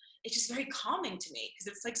 It's just very calming to me because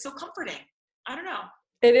it's like so comforting. I don't know.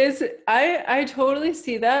 It is. I totally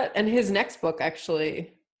see that. And his next book,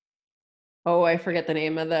 actually, I forget the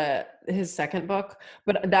name of his second book,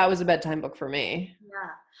 but that was a bedtime book for me. Yeah.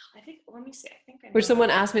 Let me see. I know. Which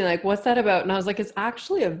someone asked me, like, what's that about? And I was like, it's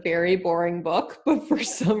actually a very boring book, but for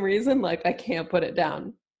some reason, like, I can't put it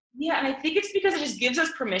down. Yeah. And I think it's because it just gives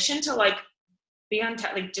us permission to like be on,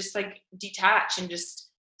 like, just like detach and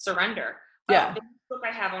just surrender. Yeah. The book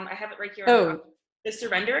I have it right here. The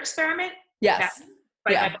Surrender Experiment. Yes.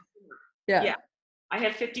 Yeah. I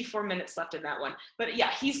have 54 minutes left in that one. But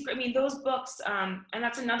those books, and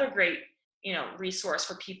that's another great, resource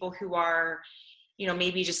for people who are,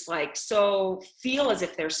 maybe just like so feel as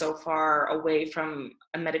if they're so far away from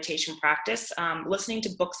a meditation practice. Listening to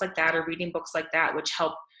books like that or reading books like that, which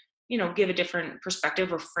help, give a different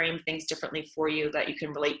perspective or frame things differently for you that you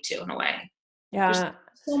can relate to in a way. There's Yeah.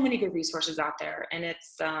 so many good resources out there, and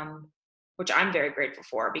it's which I'm very grateful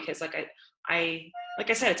for, because like I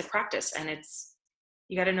said, it's a practice, and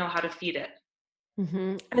you got to know how to feed it.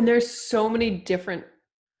 Mm-hmm. And there's so many different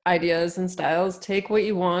ideas and styles. Take what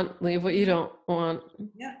you want, leave what you don't want.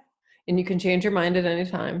 Yeah. And you can change your mind at any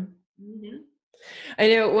time. Mm-hmm. I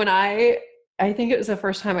know when I think it was the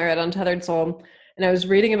first time I read Untethered Soul, and I was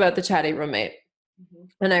reading about the chatty roommate,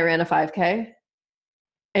 Mm-hmm. and I ran a 5K,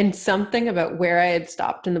 and something about where I had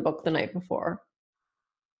stopped in the book the night before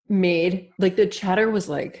made, like, the chatter was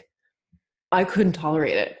like, I couldn't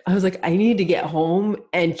tolerate it. I was like, I need to get home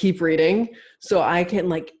and keep reading so I can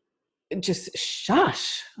like just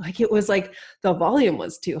shush. Like, it was like the volume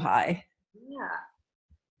was too high.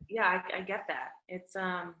 Yeah, I get that.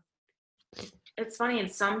 It's funny.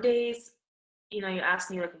 And some days, you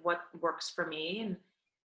ask me like what works for me, and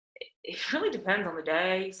it really depends on the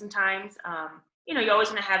day. Sometimes, you always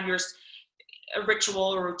want to have a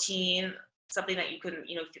ritual or routine, something that you can,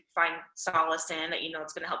 find solace in, that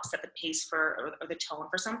it's going to help set the pace for or the tone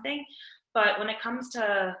for something. But when it comes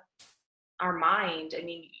to our mind, I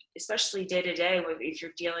mean, especially day to day, if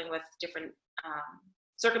you're dealing with different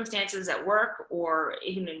circumstances at work or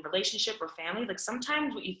even in relationship or family, like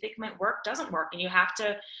sometimes what you think might work doesn't work, and you have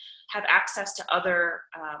to have access to other,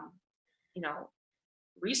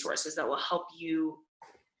 resources that will help you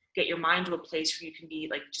get your mind to a place where you can be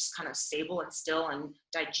like just kind of stable and still and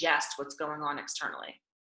digest what's going on externally.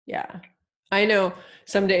 Yeah. I know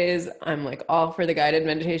some days I'm like all for the guided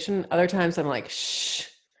meditation. Other times I'm like, shh,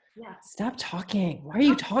 Yeah. stop talking. Why are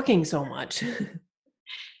you talking so much?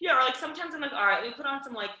 Yeah. Or like sometimes I'm like, all right, let me put on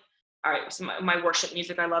some like, all right, so my worship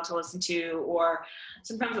music I love to listen to. Or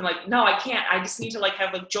sometimes I'm like, no, I can't. I just need to like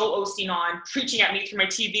have like Joel Osteen on preaching at me through my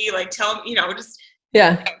TV, like tell me, just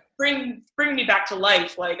Yeah. bring me back to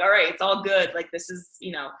life. Like, all right, it's all good. Like this is,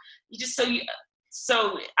 you just,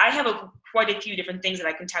 so I have quite a few different things that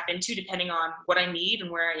I can tap into depending on what I need and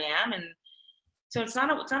where I am. And so it's not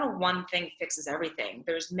a one thing fixes everything.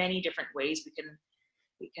 There's many different ways we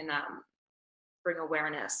can bring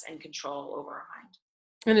awareness and control over our mind.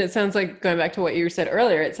 And it sounds like, going back to what you said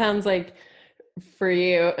earlier, it sounds like for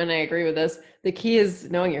you, and I agree with this, the key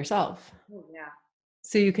is knowing yourself. Oh, yeah.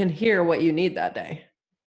 So you can hear what you need that day.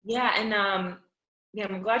 Yeah. And I'm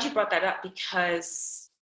glad you brought that up, because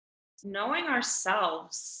knowing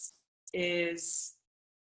ourselves I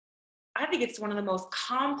think it's one of the most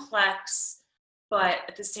complex, but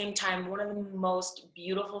at the same time, one of the most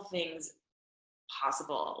beautiful things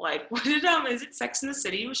possible. Like, what is it Sex in the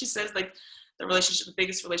City, where she says like the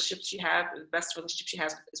biggest relationship she has, the best relationship she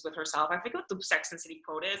has is with herself. I forget what the Sex in the City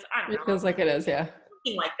quote is. I don't know. It feels like it is, yeah.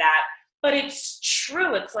 Something like that. But it's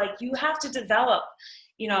true. It's like you have to develop,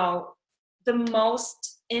 the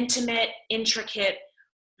most intimate, intricate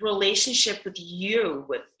relationship with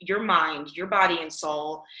your mind, your body and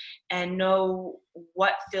soul, and know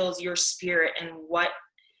what fills your spirit and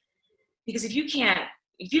because if you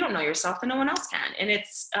don't know yourself, then no one else can. And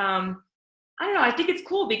it's, I don't know, I think it's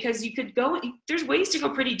cool because there's ways to go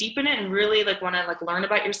pretty deep in it and really like want to like learn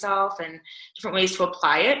about yourself and different ways to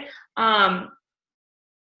apply it. And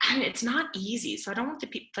it's not easy. So I don't want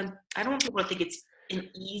people to think it's an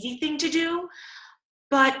easy thing to do,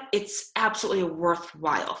 but it's absolutely a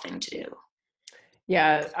worthwhile thing to do.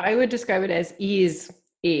 Yeah, I would describe it as ease.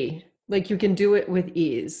 Like you can do it with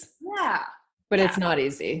ease. Yeah. But it's not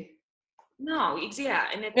easy. No, yeah.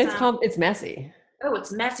 And it's messy. Oh,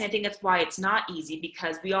 it's messy. I think that's why it's not easy,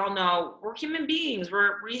 because we all know we're human beings.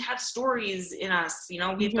 We have stories in us,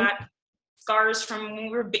 we've got scars from when we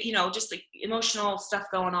were, just like emotional stuff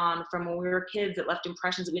going on from when we were kids that left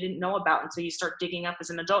impressions that we didn't know about until you start digging up as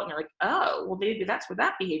an adult and you're like, oh, well, maybe that's where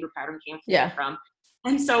that behavior pattern came from.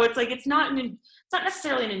 And so it's like, it's not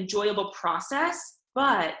necessarily an enjoyable process,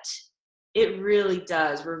 but it really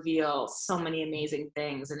does reveal so many amazing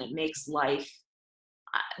things, and it makes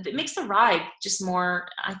the ride just more,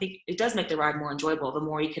 I think it does make the ride more enjoyable, the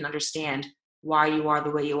more you can understand why you are the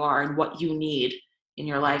way you are and what you need in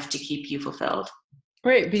your life to keep you fulfilled.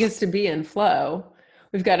 Right, because to be in flow,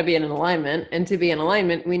 we've got to be in an alignment, and to be in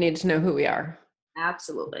alignment, we need to know who we are.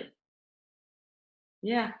 Absolutely.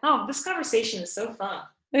 Yeah. Oh, this conversation is so fun.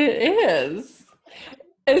 It is.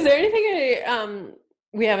 Is there anything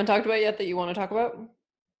we haven't talked about yet that you want to talk about?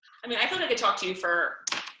 I mean, I feel like I could talk to you for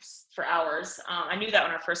hours. I knew that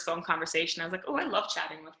when our first phone conversation. I was like, oh, I love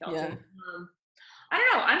chatting with Kelsey. Yeah. I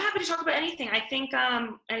don't know. I'm happy to talk about anything. I think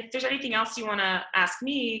if there's anything else you want to ask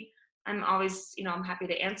me, I'm always, I'm happy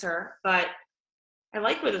to answer. But I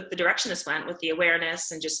like where the direction this went with the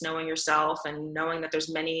awareness and just knowing yourself and knowing that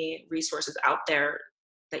there's many resources out there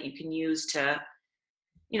that you can use to,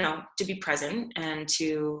 to be present and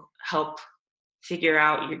to help figure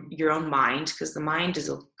out your own mind, because the mind is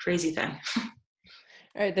a crazy thing.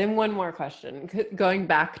 All right, then one more question. Going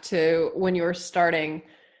back to when you were starting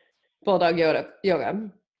Bulldog yoga,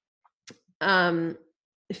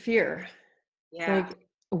 fear. Yeah. Like,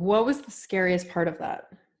 what was the scariest part of that?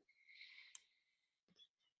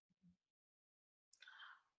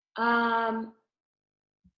 I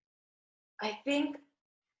think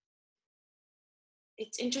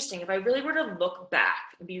it's interesting. If I really were to look back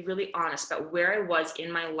and be really honest about where I was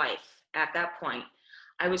in my life at that point,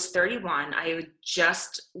 I was 31. I had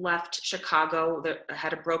just left Chicago. I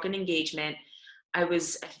had a broken engagement. I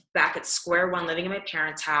was back at square one, living in my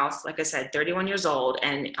parents' house. Like I said, 31 years old.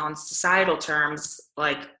 And on societal terms,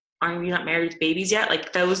 like, are you not married with babies yet?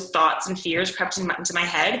 Like, those thoughts and fears crept into my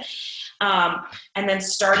head. And then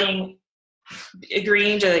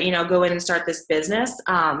agreeing to, go in and start this business.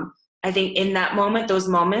 I think in that moment, those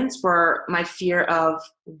moments were my fear of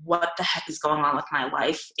what the heck is going on with my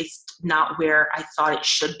life. It's not where I thought it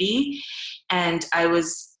should be. And I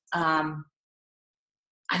was, I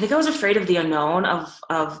think I was afraid of the unknown,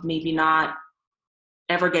 of maybe not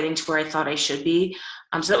ever getting to where I thought I should be.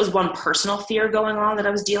 So that was one personal fear going on that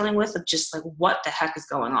I was dealing with, of just like, what the heck is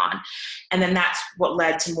going on? And then that's what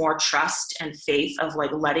led to more trust and faith of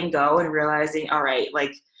like letting go and realizing, all right,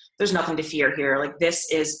 like, there's nothing to fear here. Like,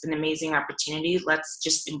 this is an amazing opportunity. Let's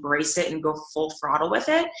just embrace it and go full throttle with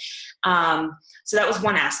it. So that was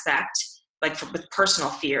one aspect, like with personal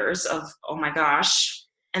fears of, oh my gosh.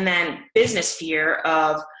 And then business fear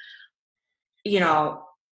of,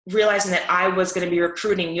 realizing that I was going to be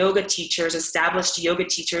recruiting yoga teachers, established yoga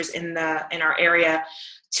teachers in our area,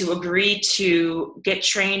 to agree to get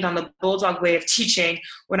trained on the Bulldog way of teaching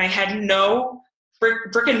when I had no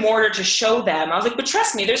brick and mortar to show them. I was like, but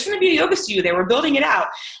trust me, there's going to be a yoga studio there. We're building it out.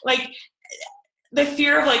 Like, the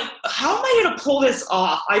fear of like, how am I going to pull this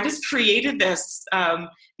off? I just created these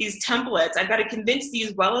templates. I've got to convince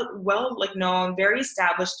these well like known, very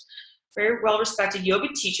established, very well-respected yoga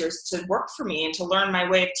teachers to work for me and to learn my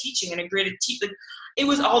way of teaching and agree to teach. Like, it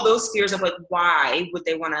was all those fears of like, why would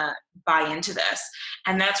they want to buy into this?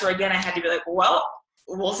 And that's where, again, I had to be like, well,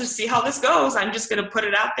 we'll just see how this goes. I'm just going to put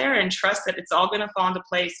it out there and trust that it's all going to fall into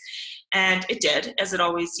place. And it did, as it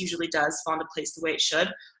always usually does, fall into place the way it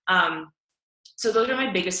should. So those are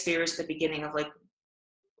my biggest fears at the beginning of like,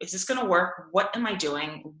 is this going to work? What am I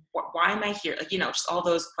doing? Why am I here? Like, just all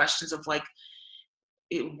those questions of like,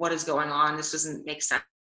 what is going on? This doesn't make sense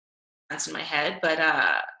in my head, but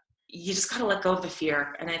you just got to let go of the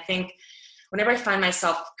fear. And I think whenever I find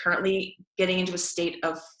myself currently getting into a state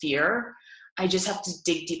of fear, I just have to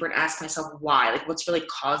dig deeper and ask myself why, like, what's really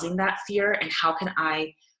causing that fear, and how can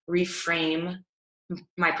I reframe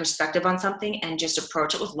my perspective on something and just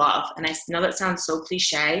approach it with love. And I know that sounds so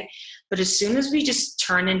cliche, but as soon as we just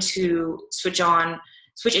switch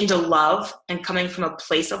into love and coming from a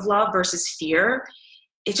place of love versus fear,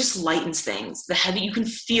 it just lightens things. You can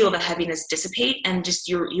feel the heaviness dissipate, and just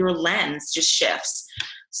your lens just shifts.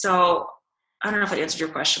 So I don't know if I answered your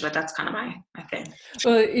question, but that's kind of my thing.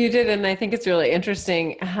 Well, you did. And I think it's really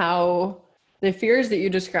interesting how the fears that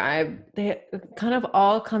you describe, they kind of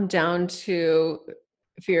all come down to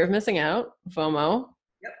fear of missing out, FOMO,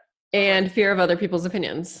 yep, and fear of other people's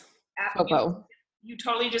opinions, FOPO. You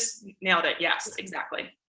totally just nailed it. Yes,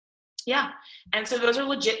 exactly. Yeah. And so those are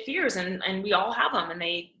legit fears, and we all have them, and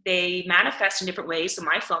they manifest in different ways. So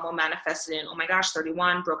my FOMO manifested in, oh my gosh,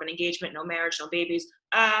 31, broken engagement, no marriage, no babies.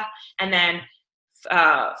 And then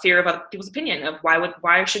fear of other people's opinion of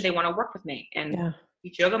why should they want to work with me and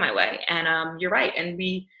teach yoga my way. And you're right. And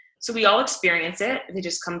we all experience it. It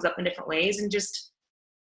just comes up in different ways, and just,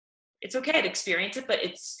 it's okay to experience it, but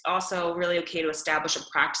it's also really okay to establish a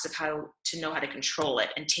practice of how to know how to control it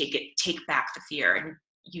and take back the fear and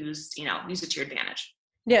use it to your advantage.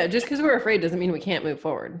 Yeah. Just because we're afraid doesn't mean we can't move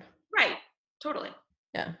forward. Right. Totally.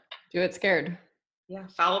 Yeah. Do it scared. Yeah.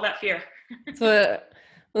 Follow that fear.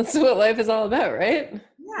 That's what life is all about, right? Yeah.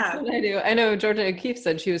 That's what I do. I know Georgia O'Keeffe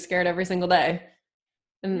said she was scared every single day.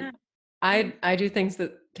 And I do things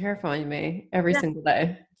that terrify me every single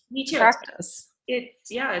day. Me too. Practice.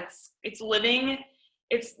 It's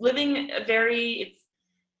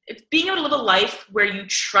being able to live a life where you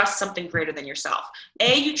trust something greater than yourself.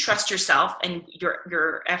 You trust yourself and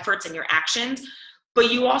your efforts and your actions,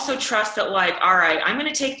 but you also trust that, like, all right, I'm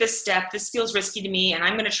going to take this step. This feels risky to me, and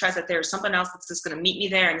I'm going to trust that there's something else that's just going to meet me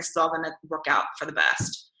there, and this is all going to work out for the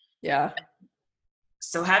best. Yeah.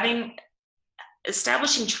 So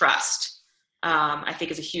establishing trust I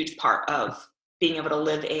think is a huge part of being able to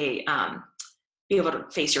live being able to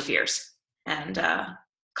face your fears and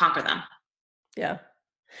conquer them. Yeah.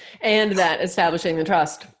 And that establishing the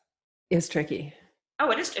trust is tricky.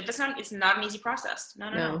 Oh, it is. It's not an easy process.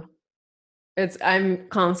 No. I'm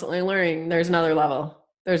constantly learning. There's another level.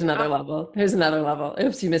 There's another level. There's another level.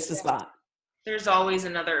 Oops, you missed a spot. There's always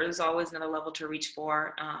another level to reach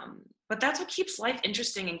for. But that's what keeps life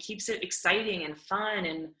interesting and keeps it exciting and fun.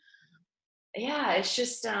 And yeah, it's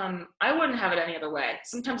just, I wouldn't have it any other way.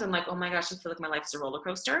 Sometimes I'm like, oh my gosh, I feel like my life is a roller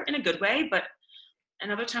coaster in a good way.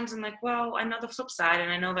 And other times I'm like, well, I know the flip side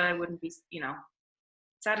and I know that I wouldn't be,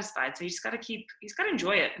 satisfied. So you just got to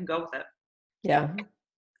enjoy it and go with it. Yeah.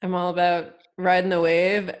 I'm all about riding the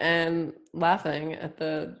wave and laughing at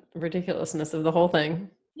the ridiculousness of the whole thing.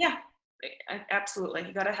 Yeah, absolutely.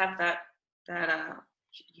 You got to have that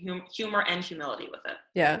humor and humility with it.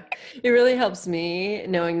 Yeah. It really helps me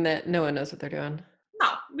knowing that no one knows what they're doing. No,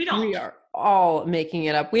 we don't. We are all making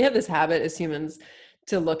it up. We have this habit as humans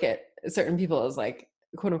to look at certain people as like,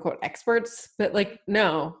 quote unquote, experts, but like,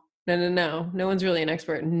 no one's really an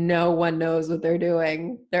expert. No one knows what they're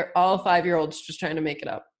doing. They're all 5-year-olds just trying to make it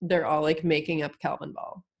up. They're all like making up Calvin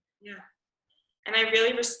Ball. Yeah. And I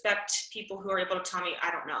really respect people who are able to tell me,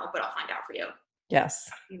 I don't know, but I'll find out for you. Yes.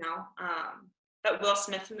 That Will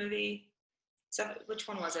Smith movie, which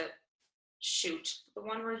one was it? Shoot. The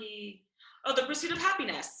one where The Pursuit of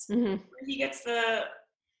Happiness. Mm-hmm. Where he gets the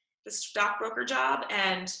stockbroker job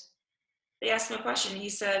and they asked him a question.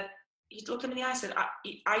 He looked him in the eye and said,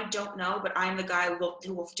 I don't know, but I'm the guy who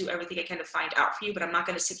will do everything I can to find out for you, but I'm not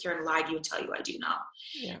going to sit here and lie to you and tell you I do know.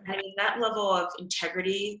 Yeah. I mean, that level of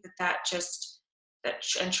integrity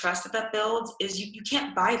and trust that builds is you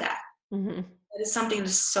can't buy that. Mm-hmm. That is something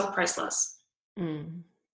that's so priceless. I'm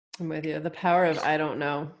with you. The power of I don't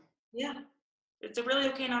know. Yeah. It's really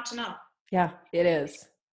okay not to know. Yeah, it is.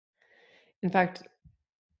 In fact,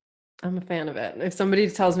 I'm a fan of it. If somebody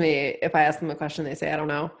tells me, if I ask them a question, they say, I don't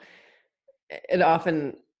know,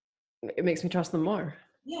 it makes me trust them more.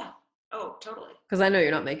 Yeah. Oh, totally. Because I know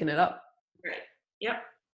you're not making it up. Right. Yep.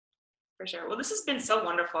 For sure. Well, this has been so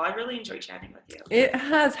wonderful. I really enjoyed chatting with you. It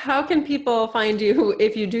has. How can people find you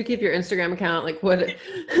if you do keep your Instagram account? Like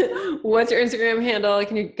what's your Instagram handle?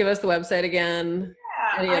 Can you give us the website again?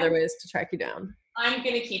 Yeah, Any other ways to track you down? I'm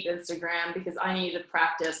going to keep Instagram because I need to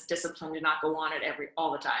practice discipline to not go on it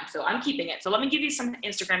all the time. So I'm keeping it. So let me give you some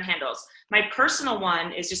Instagram handles. My personal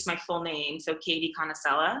one is just my full name. So Katy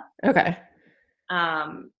Conicella. Okay.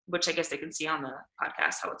 Which I guess they can see on the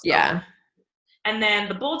podcast how it's spelled. Yeah. And then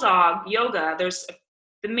the Bulldog Yoga,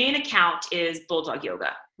 the main account is Bulldog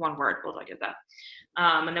Yoga, one word, Bulldog Yoga.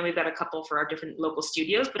 And then we've got a couple for our different local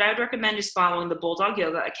studios, but I would recommend just following the Bulldog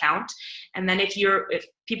Yoga account. And then if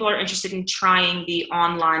people are interested in trying the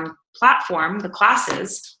online platform, the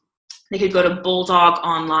classes, they could go to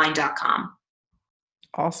bulldogonline.com.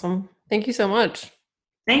 Awesome. Thank you so much.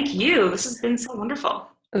 Thank you. This has been so wonderful.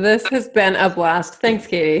 This has been a blast. Thanks,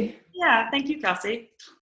 Katy. Yeah. Thank you, Kelsey.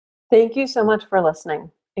 Thank you so much for listening.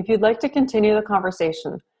 If you'd like to continue the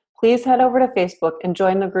conversation, please head over to Facebook and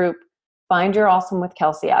join the group Find Your Awesome with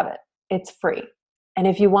Kelsey Abbott. It's free. And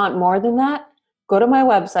if you want more than that, go to my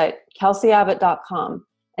website, kelseyabbott.com,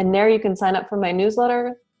 and there you can sign up for my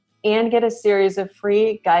newsletter and get a series of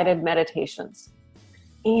free guided meditations.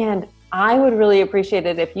 And I would really appreciate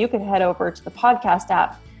it if you could head over to the podcast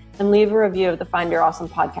app and leave a review of the Find Your Awesome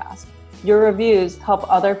podcast. Your reviews help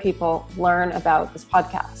other people learn about this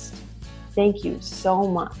podcast. Thank you so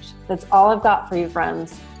much. That's all I've got for you,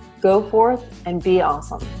 friends. Go forth and be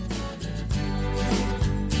awesome.